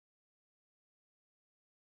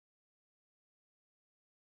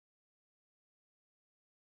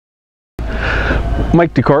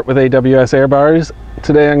Mike DeCorte with AWS Airbars.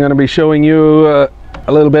 Today I'm going to be showing you a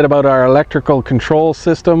little bit about our electrical control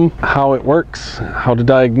system, how it works, how to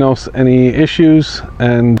diagnose any issues,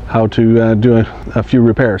 and how to do a few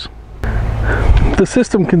repairs. The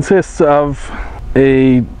system consists of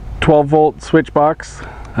a 12-volt switch box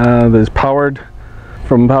that is powered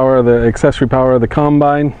from the accessory power of the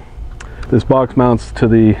combine. This box mounts to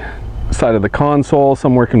the side of the console,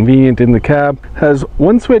 somewhere convenient in the cab. Has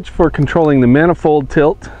one switch for controlling the manifold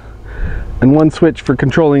tilt and one switch for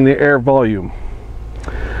controlling the air volume.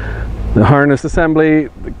 The harness assembly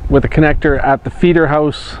with a connector at the feeder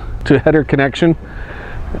house to header connection.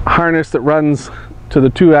 Harness that runs to the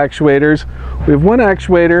two actuators. We have one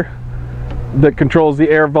actuator that controls the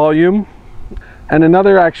air volume and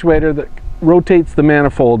another actuator that rotates the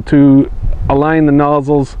manifold to align the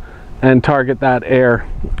nozzles and target that air,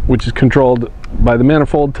 which is controlled by the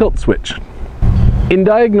manifold tilt switch. In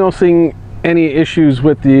diagnosing any issues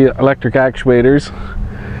with the electric actuators,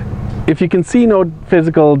 if you can see no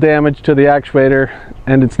physical damage to the actuator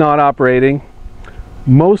and it's not operating,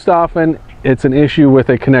 most often it's an issue with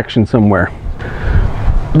a connection somewhere.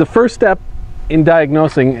 The first step in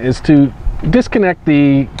diagnosing is to disconnect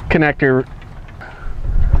the connector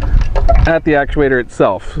at the actuator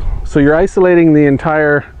itself. So you're isolating the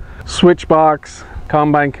entire switch box,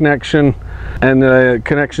 combine connection, and the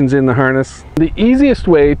connections in the harness. The easiest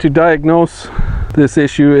way to diagnose this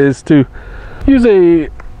issue is to use a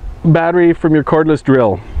battery from your cordless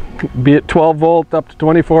drill, be it 12 volt up to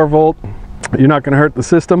 24 volt. You're not going to hurt the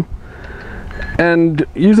system. And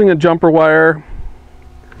using a jumper wire,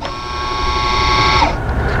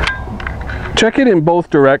 check it in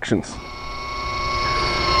both directions.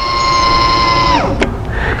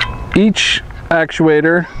 Each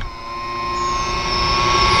actuator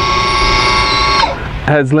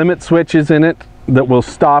has limit switches in it that will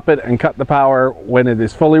stop it and cut the power when it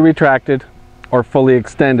is fully retracted or fully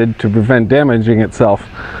extended to prevent damaging itself.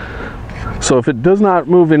 So if it does not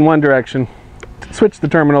move in one direction, switch the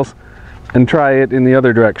terminals and try it in the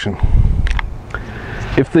other direction.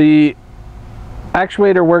 If the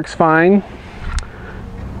actuator works fine,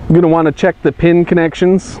 you're going to want to check the pin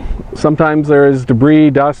connections. Sometimes there is debris,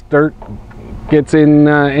 dust, dirt gets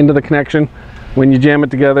into the connection. When you jam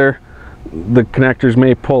it together, the connectors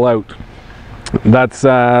may pull out. That's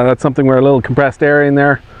something where a little compressed air in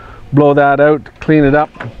there. Blow that out, clean it up,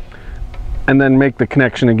 and then make the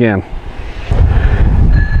connection again.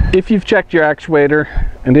 If you've checked your actuator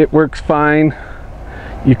and it works fine,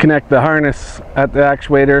 you connect the harness at the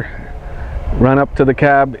actuator, run up to the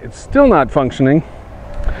cab. It's still not functioning.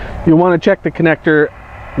 You want to check the connector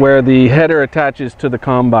where the header attaches to the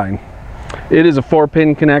combine. It is a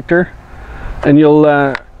 4-pin connector, and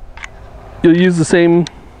you'll use the same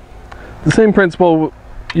principle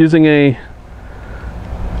using a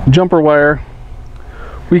jumper wire.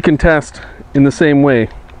 We can test in the same way.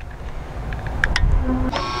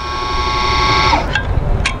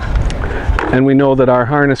 And we know that our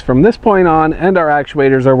harness from this point on and our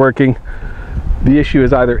actuators are working. The issue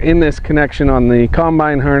is either in this connection on the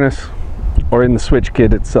combine harness or in the switch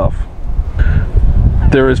kit itself.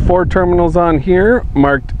 There is 4 terminals on here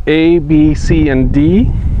marked A, B, C, and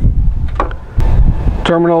D.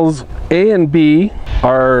 Terminals A and B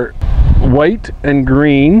are white and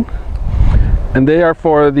green, and they are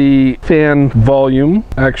for the fan volume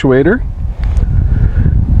actuator.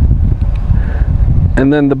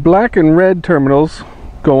 And then the black and red terminals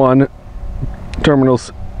go on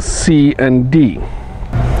terminals C and D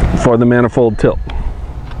for the manifold tilt.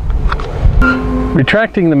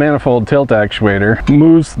 Retracting the manifold tilt actuator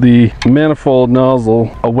moves the manifold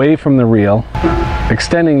nozzle away from the reel.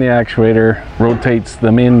 Extending the actuator rotates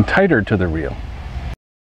them in tighter to the reel.